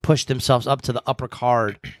pushed themselves up to the upper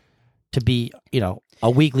card to be, a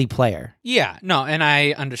weekly player. Yeah, no, and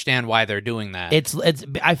I understand why they're doing that. It's.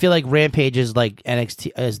 I feel like Rampage is like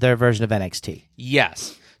NXT, is their version of NXT.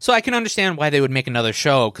 Yes. So I can understand why they would make another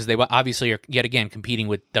show, because they obviously are, yet again, competing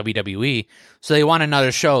with WWE. So they want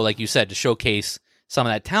another show, like you said, to showcase some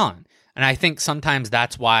of that talent. And I think sometimes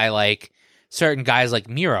that's why, like, certain guys like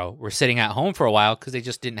Miro were sitting at home for a while because they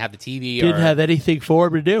just didn't have the TV. Didn't have anything for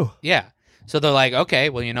him to do. Yeah. So they're like, okay,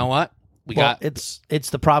 well, you know what? It's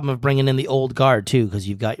the problem of bringing in the old guard, too, because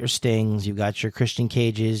you've got your Stings, you've got your Christian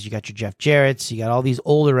Cages, you got your Jeff Jarretts, you got all these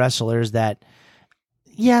older wrestlers that,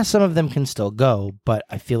 yeah, some of them can still go, but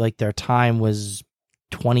I feel like their time was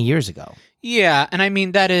 20 years ago. Yeah, and I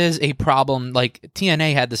mean, that is a problem. Like,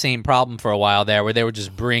 TNA had the same problem for a while there, where they were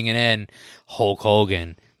just bringing in Hulk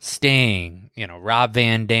Hogan, Sting, Rob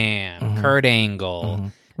Van Dam, Kurt Angle.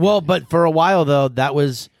 Mm-hmm. Well, but for a while, though, that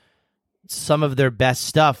was some of their best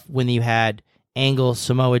stuff when you had Angle,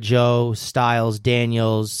 Samoa Joe, Styles,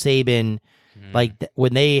 Daniels, Sabin, like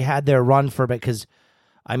when they had their run for it. Because,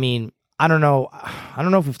 I mean, I don't know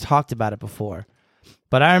if we've talked about it before,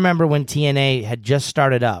 but I remember when TNA had just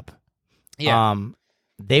started up. Yeah.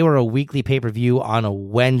 They were a weekly pay-per-view on a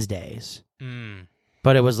Wednesdays,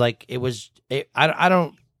 but it was like I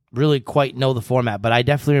don't really quite know the format, but I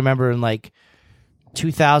definitely remember in like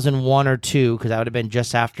 2001 or 2, because that would have been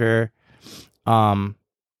just after WCW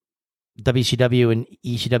and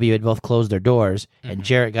ECW had both closed their doors, and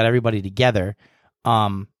Jarrett got everybody together.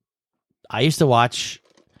 I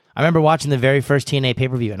remember watching the very first TNA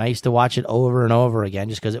pay-per-view, and I used to watch it over and over again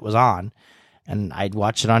just because it was on, and I'd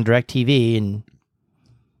watch it on DirecTV, and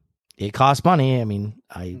it cost money. I mean,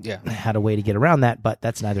 I had a way to get around that, but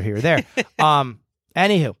that's neither here or there.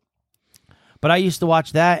 Anywho, but I used to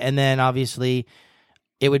watch that, and then obviously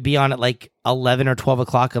it would be on at like 11 or 12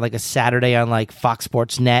 o'clock on like a Saturday on like Fox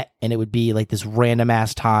Sports Net, and it would be like this random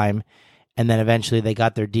ass time. And then eventually they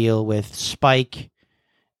got their deal with Spike,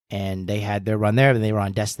 and they had their run there, and they were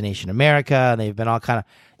on Destination America, and they've been all kind of,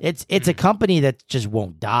 it's a company that just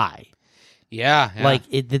won't die. Yeah. Like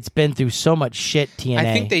it's been through so much shit, TNA.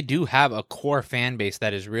 I think they do have a core fan base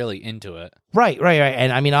that is really into it. Right.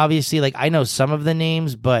 And I mean, obviously, like I know some of the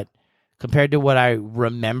names, but compared to what I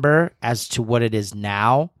remember as to what it is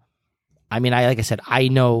now, I mean, like I said, I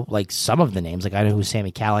know like some of the names. Like I know who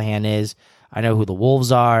Sami Callihan is. I know who the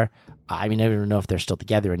Wolves are. I mean, I don't even know if they're still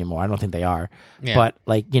together anymore. I don't think they are. Yeah. But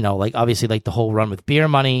like, like obviously like the whole run with Beer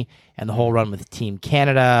Money and the whole run with Team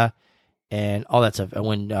Canada and all that stuff. And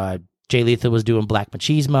when Jay Lethal was doing Black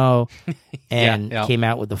Machismo and came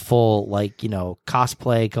out with the full like,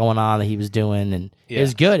 cosplay going on that he was doing. And it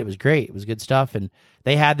was good. It was great. It was good stuff. And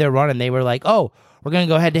they had their run, and they were like, oh, we're going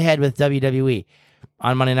to go head-to-head with WWE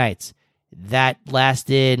on Monday nights. That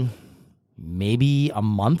lasted maybe a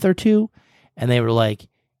month or 2, and they were like,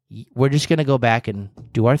 we're just going to go back and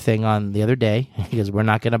do our thing on the other day because we're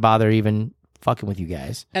not going to bother even fucking with you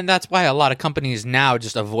guys. And that's why a lot of companies now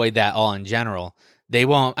just avoid that all in general. They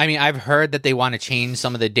won't. I mean, I've heard that they want to change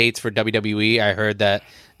some of the dates for WWE. I heard that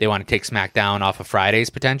they want to take SmackDown off of Fridays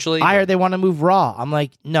potentially. I heard they want to move Raw. I'm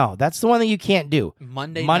like, no, that's the one that you can't do.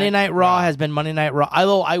 Monday Night Raw has been Monday Night Raw.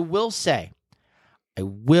 Although I will say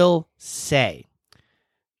that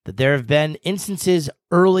there have been instances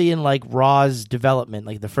early in like Raw's development,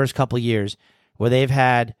 like the first couple of years, where they've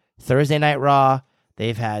had Thursday Night Raw,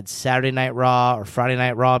 they've had Saturday Night Raw or Friday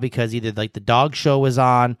Night Raw because either like the dog show was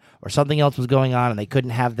on or something else was going on, and they couldn't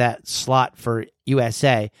have that slot for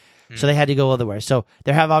USA, so they had to go otherwhere. So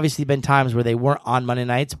there have obviously been times where they weren't on Monday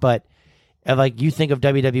nights, but And like you think of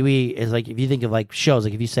WWE as like if you think of like shows,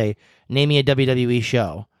 like if you say name me a WWE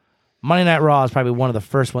show, Monday Night Raw is probably one of the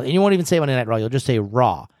first ones. And you won't even say Monday Night Raw, you'll just say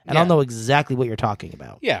Raw. And I'll know exactly what you're talking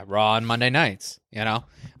about. Yeah, Raw on Monday nights,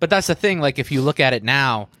 But that's the thing, like if you look at it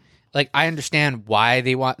now, like I understand why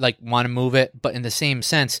they want to move it, but in the same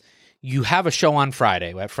sense, you have a show on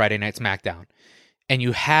Friday, at Friday Night SmackDown, and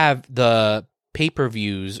you have the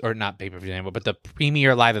pay-per-views, or not pay-per-views anymore, but the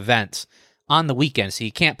premier live events on the weekends, so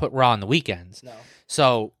you can't put Raw on the weekends. No.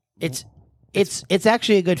 So it's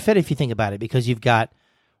actually a good fit if you think about it, because you've got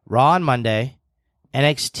Raw on Monday,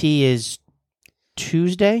 NXT is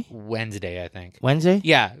Tuesday? Wednesday, I think. Wednesday?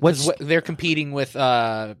 Yeah, they're competing with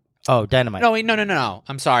Dynamite. No, wait, no.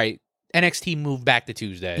 I'm sorry. NXT moved back to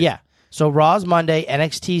Tuesday. Yeah. So Raw's Monday,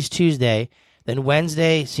 NXT's Tuesday, then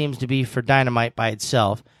Wednesday seems to be for Dynamite by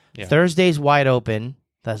itself. Yeah. Thursday's wide open,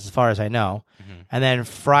 that's as far as I know. Mm-hmm. And then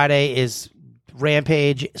Friday is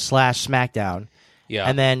Rampage / SmackDown. Yeah.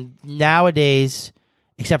 And then nowadays,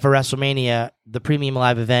 except for WrestleMania, the premium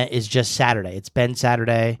live event is just Saturday. It's been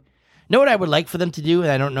Saturday. Know what I would like for them to do,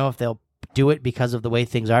 and I don't know if they'll do it because of the way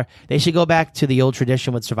things are. They should go back to the old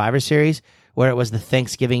tradition with Survivor Series, where it was the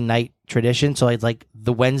Thanksgiving night tradition. So it's like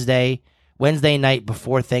the Wednesday night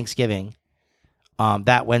before Thanksgiving.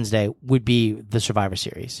 That Wednesday would be the Survivor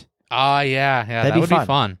Series. Oh, yeah. That would be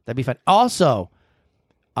fun. That'd be fun. Also,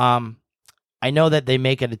 I know that they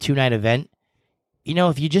make it a 2-night event.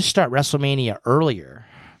 If you just start WrestleMania earlier,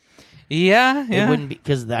 it wouldn't be,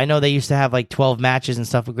 because I know they used to have like 12 matches and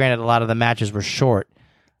stuff. But granted, a lot of the matches were short.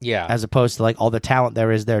 Yeah, as opposed to like all the talent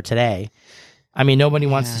there is there today. I mean, nobody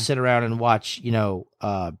wants to sit around and watch. I'm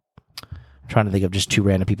trying to think of just two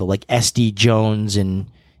random people like S.2 Jones and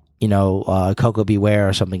Coco Beware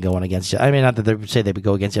or something going against you. I mean, not that they would say they would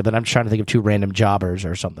go against you, but I'm trying to think of two random jobbers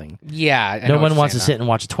or something. Yeah, no one wants to sit and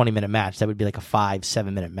watch a 20-minute match. That would be like a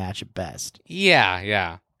 5-7 minute match at best.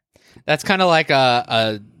 Yeah. That's kind of like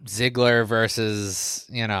a Ziggler versus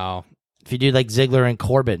If you do like Ziggler and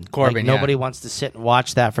Corbin, nobody wants to sit and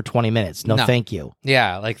watch that for 20 minutes. No, thank you.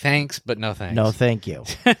 Yeah, like thanks, but no thanks. No, thank you.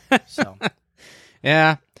 So,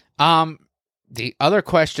 yeah. The other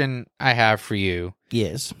question I have for you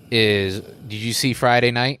is did you see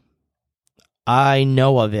Friday night? I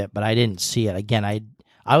know of it, but I didn't see it. Again, I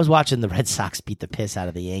was watching the Red Sox beat the piss out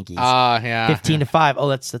of the Yankees. Yeah. 15-5. Oh,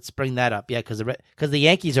 let's bring that up. Yeah, because the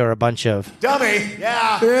Yankees are a bunch of dummy.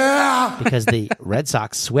 Yeah. Because the Red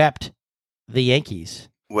Sox swept the Yankees.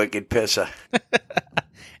 Wicked pisser.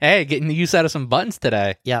 Hey, getting the use out of some buttons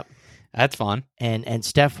today. Yep. That's fun. And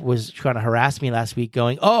Steph was trying to harass me last week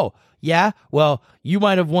going, oh, yeah, well, you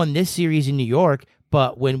might have won this series in New York,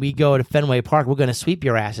 but when we go to Fenway Park, we're going to sweep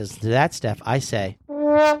your asses. To that, Steph, I say.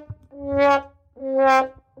 And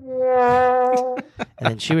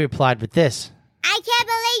then she replied with this. I can't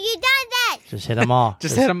believe you done that. Just hit them all.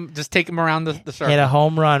 Just hit them. Just take them around the circle. Hit a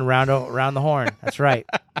home run around the horn. That's right.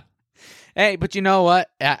 Hey, but you know what?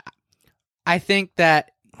 I think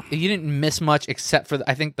that you didn't miss much except for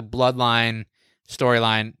I think the Bloodline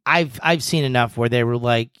storyline. I've seen enough where they were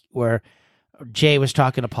like where Jay was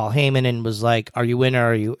talking to Paul Heyman and was like, "Are you in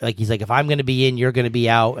or are you like?" He's like, "If I'm going to be in, you're going to be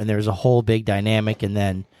out." And there's a whole big dynamic, and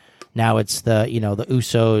then now it's the the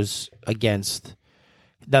Usos against.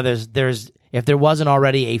 Now there's if there wasn't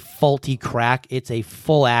already a faulty crack, it's a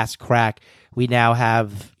full ass crack. We now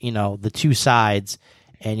have the two sides,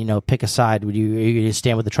 and pick a side. Are you going to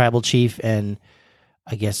stand with the tribal chief and?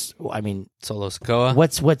 I guess Solo Sikoa.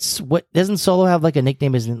 What doesn't Solo have like a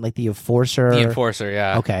nickname? Isn't it like the Enforcer? The Enforcer,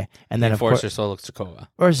 yeah. Okay, and then Enforcer Solo Sikoa.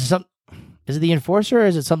 Or is it the Enforcer or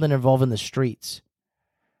is it something involving the streets?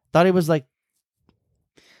 Thought it was like.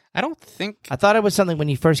 I thought it was something when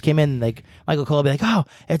he first came in, like Michael Cole would be like, "Oh,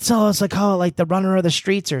 it's Solo Sikoa, like the runner of the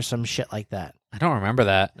streets" or some shit like that. I don't remember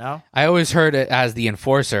that. No, I always heard it as the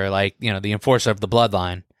Enforcer, like the Enforcer of the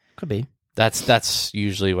Bloodline. Could be. That's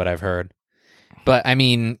usually what I've heard. But I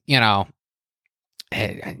mean, his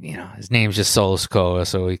name's just Solo Sikoa,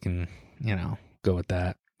 so we can, go with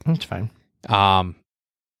that. That's fine.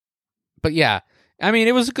 But yeah, I mean,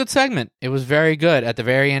 it was a good segment. It was very good at the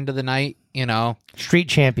very end of the night. Street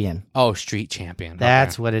Champion. Oh, Street Champion.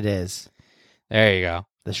 That's what it is. There you go.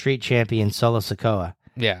 The Street Champion, Solo Sikoa.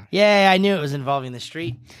 Yeah. Yeah, I knew it was involving the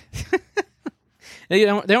street. They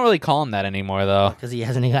don't really call him that anymore, though, because he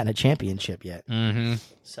hasn't gotten a championship yet. Mm-hmm.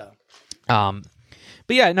 So.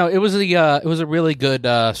 But yeah, no, it was a really good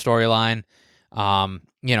storyline.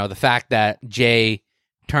 The fact that Jay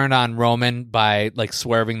turned on Roman by like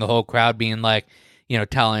swerving the whole crowd, being like,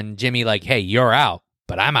 telling Jimmy like, "Hey, you're out,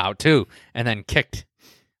 but I'm out too," and then kicked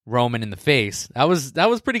Roman in the face. That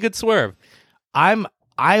was pretty good swerve. I'm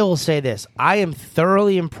I will say this. I am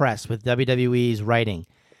thoroughly impressed with WWE's writing.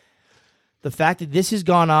 The fact that this has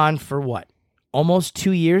gone on for what? Almost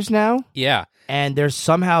 2 years now? Yeah. And they're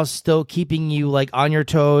somehow still keeping you like on your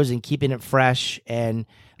toes and keeping it fresh and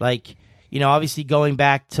like, you know, obviously going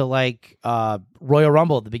back to like Royal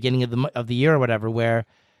Rumble at the beginning of the year or whatever, where,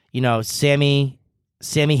 you know, Sammy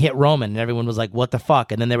hit Roman and everyone was like, what the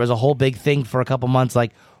fuck? And then there was a whole big thing for a couple months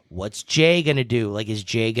like, what's Jay going to do? Like, is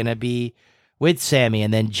Jay going to be with Sammy?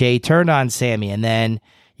 And then Jay turned on Sammy. And then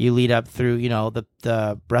you lead up through, you know, the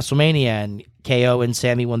WrestleMania and KO and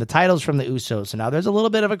Sammy won the titles from the Usos. So now there's a little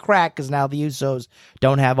bit of a crack because now the Usos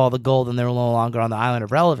don't have all the gold and they're no longer on the island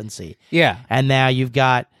of relevancy. Yeah. And now you've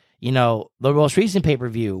got, you know, the most recent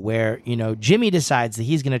pay-per-view where, you know, Jimmy decides that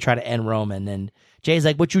he's going to try to end Roman. And Jay's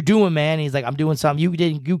like, what you doing, man? And he's like, I'm doing something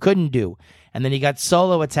you couldn't do. And then you got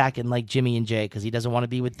Solo attacking like Jimmy and Jay because he doesn't want to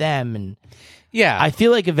be with them. And Yeah. I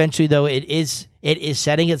feel like eventually, though, it is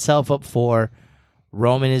setting itself up for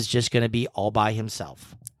Roman is just going to be all by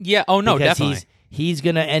himself. Yeah. Oh, no, Because definitely. He's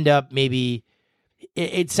going to end up maybe...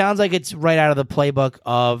 It sounds like it's right out of the playbook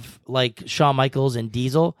of like Shawn Michaels and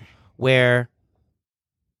Diesel, where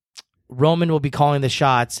Roman will be calling the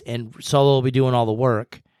shots and Solo will be doing all the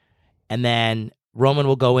work. And then Roman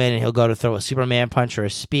will go in and he'll go to throw a Superman punch or a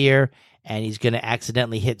spear, and he's going to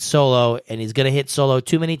accidentally hit Solo, and he's going to hit Solo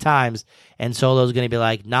too many times, and Solo's going to be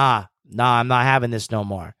like, nah, I'm not having this no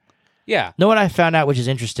more. Yeah. Know what I found out, which is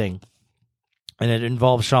interesting, and it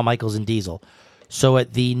involves Shawn Michaels and Diesel. So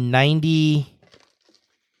at the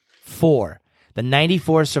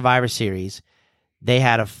 94 Survivor Series, they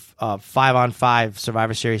had a 5-on-5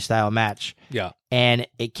 Survivor Series style match. Yeah. And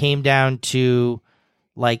it came down to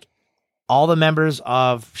like all the members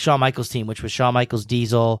of Shawn Michaels' team, which was Shawn Michaels,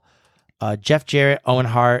 Diesel, Jeff Jarrett, Owen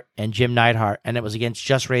Hart, and Jim Neidhart, and it was against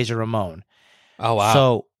just Razor Ramon. Oh, wow.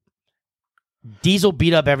 So Diesel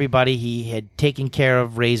beat up everybody. He had taken care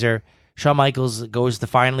of Razor. Shawn Michaels goes to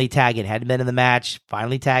finally tag in. Hadn't been in the match.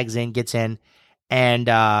 Finally tags in, gets in, and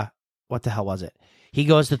what the hell was it? He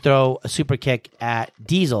goes to throw a super kick at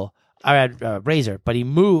Diesel or at Razor, but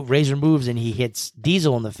Razor moves and he hits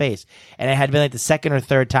Diesel in the face. And it had been like the second or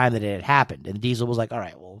third time that it had happened. And Diesel was like, "All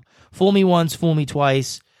right, well, fool me once, fool me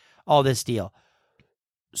twice, all this deal."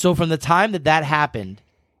 So from the time that happened.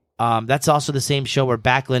 That's also the same show where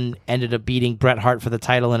Backlund ended up beating Bret Hart for the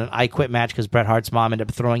title in an I Quit match because Bret Hart's mom ended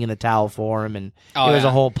up throwing in the towel for him, and it was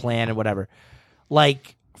a whole plan and whatever.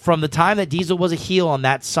 Like, from the time that Diesel was a heel on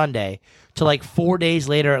that Sunday to like 4 days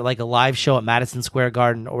later at like a live show at Madison Square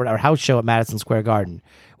Garden or a house show at Madison Square Garden,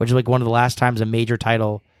 which is like one of the last times a major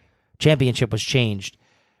title championship was changed,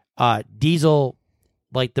 Diesel,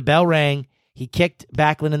 like the bell rang, he kicked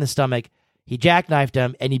Backlund in the stomach, he jackknifed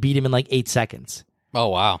him, and he beat him in like 8 seconds. Oh,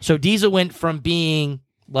 wow. So Diesel went from being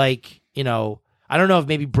like, you know, I don't know if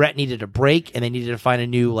maybe Brett needed a break and they needed to find a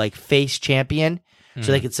new like face champion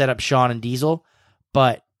so they could set up Shawn and Diesel.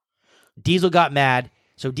 But Diesel got mad.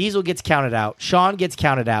 So Diesel gets counted out. Shawn gets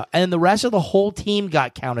counted out. And then the rest of the whole team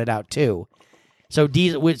got counted out too. So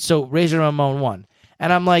Razor Ramon won.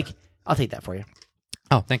 And I'm like, I'll take that for you.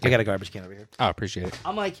 Oh, thank you. I got a garbage can over here. Oh, appreciate it.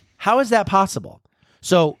 I'm like, how is that possible?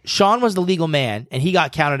 So Shawn was the legal man, and he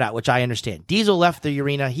got counted out, which I understand. Diesel left the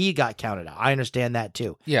arena. He got counted out. I understand that,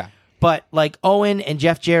 too. Yeah. But, like, Owen and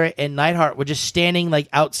Jeff Jarrett and Neidhart were just standing, like,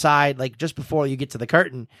 outside, like, just before you get to the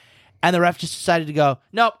curtain. And the ref just decided to go,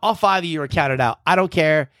 nope, all 5 of you are counted out. I don't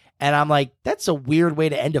care. And I'm like, that's a weird way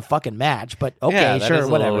to end a fucking match. But, okay, Yeah, that sure, is a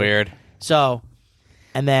whatever. little weird. So,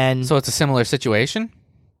 and then... So it's a similar situation?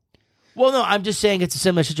 Well, no, I'm just saying it's a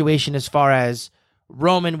similar situation as far as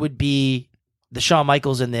Roman would be the Shawn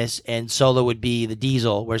Michaels in this, and Solo would be the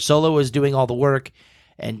Diesel, where Solo was doing all the work,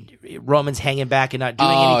 and Roman's hanging back and not doing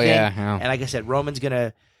anything. Yeah. And like I said, Roman's going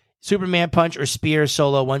to Superman punch or spear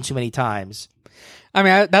Solo one too many times. I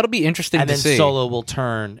mean, that'll be interesting And to then see. Solo will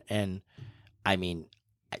turn, and I mean,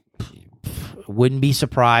 I wouldn't be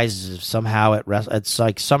surprised if somehow it's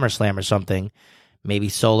like SummerSlam or something, maybe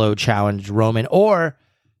Solo challenged Roman. Or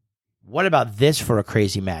what about this for a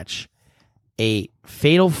crazy match? A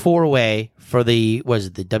fatal 4-way for the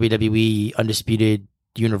WWE Undisputed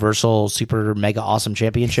Universal Super Mega Awesome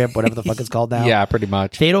Championship, whatever the fuck it's called now. Yeah, pretty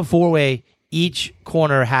much. Fatal 4-way, each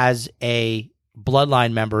corner has a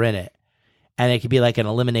bloodline member in it, and it could be like an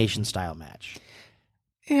elimination style match.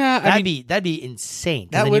 Yeah, That'd be insane.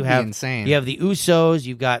 That then would you have, be insane. You have the Usos,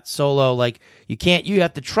 you've got Solo. Like you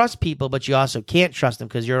have to trust people, but you also can't trust them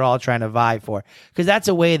because you're all trying to vie for. Because that's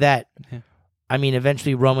a way that, I mean,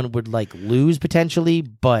 eventually Roman would like lose potentially,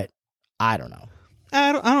 but I don't know.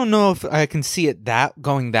 I don't know if I can see it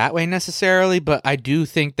going that way necessarily, but I do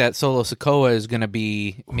think that Solo Sikoa is going to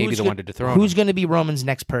be maybe the one to dethrone Who's him. going to be Roman's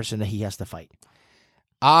next person that he has to fight?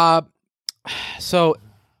 So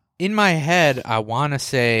in my head, I want to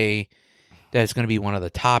say that it's going to be one of the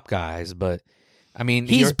top guys, but I mean,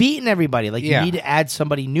 He's beaten everybody. Like, Yeah. you need to add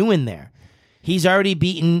somebody new in there. He's already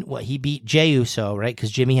beaten, he beat Jey Uso, right?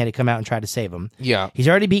 Because Jimmy had to come out and try to save him. Yeah. He's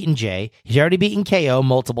already beaten Jay. He's already beaten KO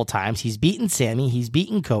multiple times. He's beaten Sammy. He's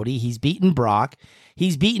beaten Cody. He's beaten Brock.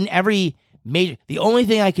 He's beaten every major. The only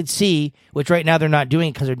thing I could see, which right now they're not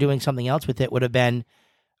doing because they're doing something else with it, would have been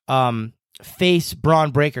face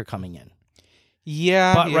Braun Breaker coming in.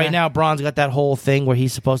 Yeah. But right now, Braun's got that whole thing where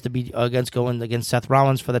he's supposed to be going against Seth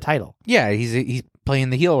Rollins for the title. Yeah, he's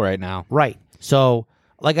playing the heel right now. Right. So,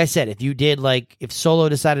 like I said, if Solo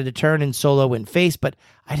decided to turn and Solo went face, but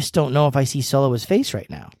I just don't know if I see Solo as face right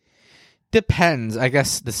now. Depends. I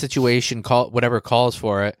guess the situation whatever calls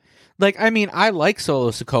for it. Like, I mean, I like Solo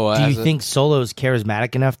Sikoa. Do you think Solo's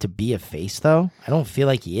charismatic enough to be a face, though? I don't feel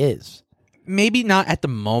like he is. Maybe not at the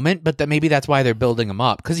moment, but maybe that's why they're building him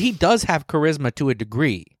up, because he does have charisma to a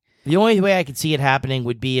degree. The only way I could see it happening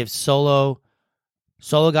would be if Solo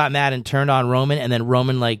got mad and turned on Roman, and then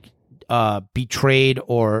Roman betrayed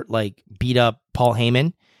or beat up Paul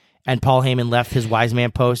Heyman, and Paul Heyman left his wise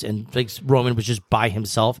man post, and Roman was just by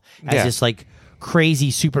himself as this crazy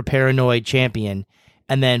super paranoid champion,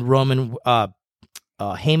 and then Heyman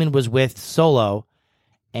was with Solo.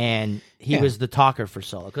 And he was the talker for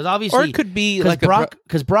Solo, because obviously, or it could be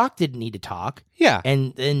because Brock didn't need to talk,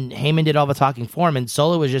 and Heyman did all the talking for him, and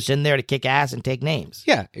Solo was just in there to kick ass and take names.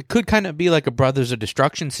 Yeah, it could kind of be like a Brothers of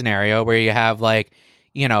Destruction scenario where you have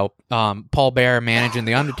Paul Bearer managing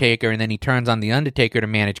the Undertaker, and then he turns on the Undertaker to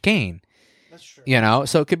manage Kane. That's true.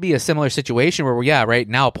 So it could be a similar situation where right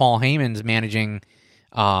now Paul Heyman's managing,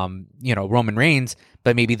 Roman Reigns,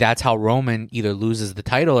 but maybe that's how Roman either loses the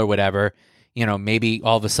title or whatever. Maybe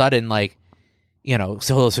all of a sudden, Solo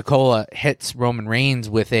Sikoa hits Roman Reigns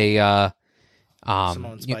with a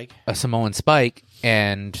Samoan spike,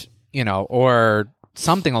 and or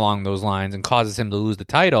something along those lines, and causes him to lose the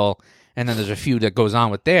title. And then there's a feud that goes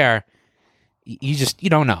on with there. You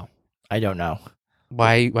don't know. I don't know.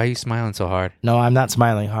 Why are you smiling so hard? No, I'm not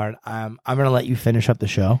smiling hard. I'm going to let you finish up the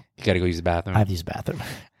show. You got to go use the bathroom. I have to use the bathroom.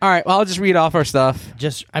 All right, well, I'll just read off our stuff.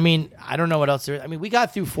 I don't know what else there is. We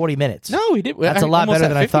got through 40 minutes. No, we did. That's a lot better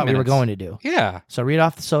than I thought we were going to do. Yeah. So read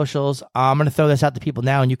off the socials. I'm going to throw this out to people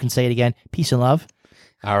now, and you can say it again. Peace and love.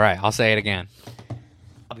 All right, I'll say it again.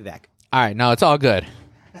 I'll be back. All right, no, it's all good.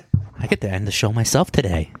 I get to end the show myself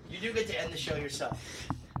today. You do get to end the show yourself.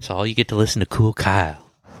 So all you get to listen to Cool Kyle.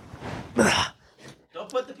 Don't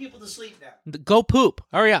put the people to sleep now. Go poop.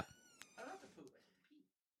 Hurry up. I don't have to poop.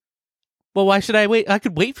 Well, why should I wait? I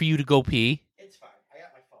could wait for you to go pee. It's fine. I got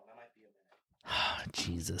my phone. That might be a minute.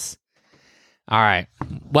 Jesus. All right.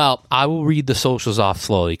 Well, I will read the socials off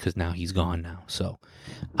slowly because now he's gone now. So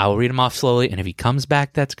I will read them off slowly, and if he comes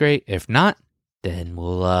back, that's great. If not, then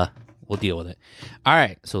we'll deal with it. All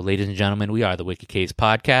right. So, ladies and gentlemen, we are the Wicked Case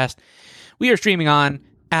Podcast. We are streaming on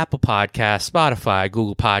Apple Podcasts, Spotify,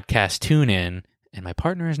 Google Podcasts, TuneIn, and my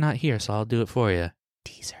partner is not here, so I'll do it for you.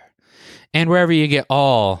 Teaser. And wherever you get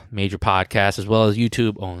all major podcasts, as well as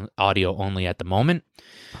YouTube audio only at the moment.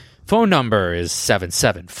 Phone number is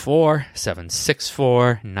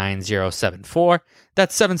 774-764-9074.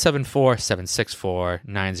 That's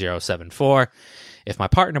 774-764-9074. If my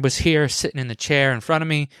partner was here sitting in the chair in front of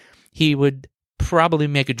me, he would probably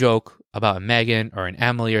make a joke about a Megan or an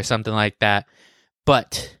Emily or something like that,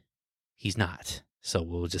 but he's not. So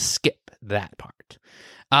we'll just skip that part.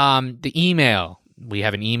 The email, we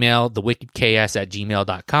have an email,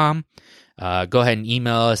 thewickedks@gmail.com. Go ahead and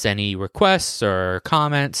email us any requests or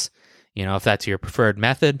comments. If that's your preferred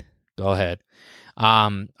method, go ahead.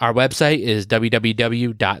 Our website is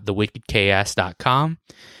www.thewickedks.com.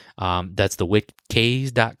 That's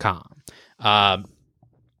thewickedks.com.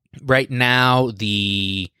 Right now,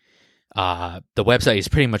 the website is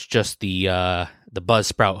pretty much just the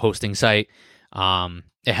Buzzsprout hosting site.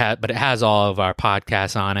 But it has all of our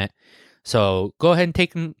podcasts on it. So go ahead and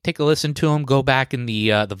take a listen to them. Go back in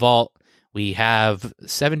the vault. We have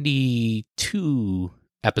 72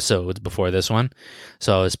 episodes before this one,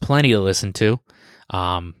 so it's plenty to listen to.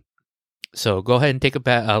 So go ahead and take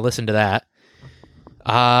a listen to that.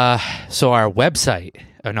 So our website.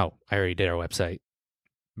 Oh no, I already did our website.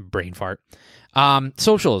 Brain fart.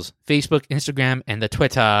 Socials: Facebook, Instagram, and the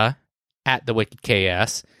Twitter at the Wicked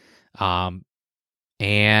KS.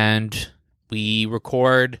 And we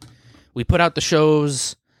put out the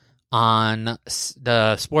shows on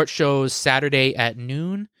the sports shows Saturday at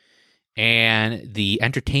noon, and the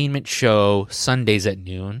entertainment show Sundays at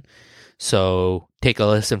noon. So take a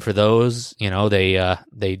listen for those.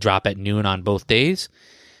 They drop at noon on both days.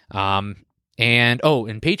 And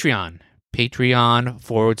Patreon. Patreon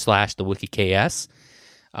 /the WikiKS.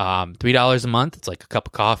 $3 a month. It's like a cup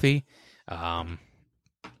of coffee. Not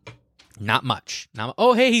much.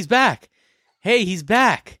 Oh, hey, he's back.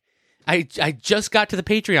 I just got to the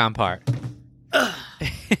Patreon part.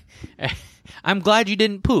 I'm glad you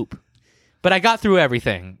didn't poop, but I got through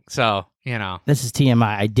everything. So, This is TMI.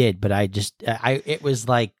 I did, but it was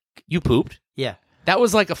like, you pooped. yeah. That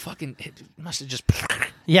was like a fucking, it must have just,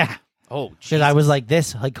 Yeah. oh, Because I was like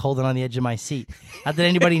this, like holding on the edge of my seat. Not that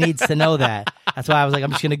anybody needs to know that. That's why I was like,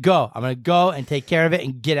 I'm just going to go. I'm going to go and take care of it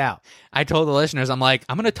and get out. I told the listeners, I'm like,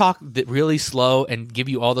 I'm going to talk really slow and give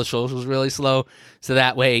you all the socials really slow. So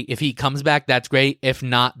that way, if he comes back, that's great. If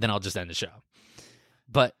not, then I'll just end the show.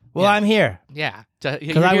 But Well, I'm here. yeah.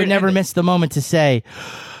 Because I would never miss the moment to say,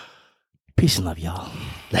 peace and love, y'all.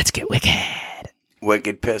 Let's get wicked.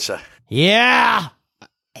 Wicked pisser. Yeah.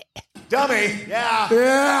 Dummy.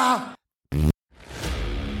 Yeah.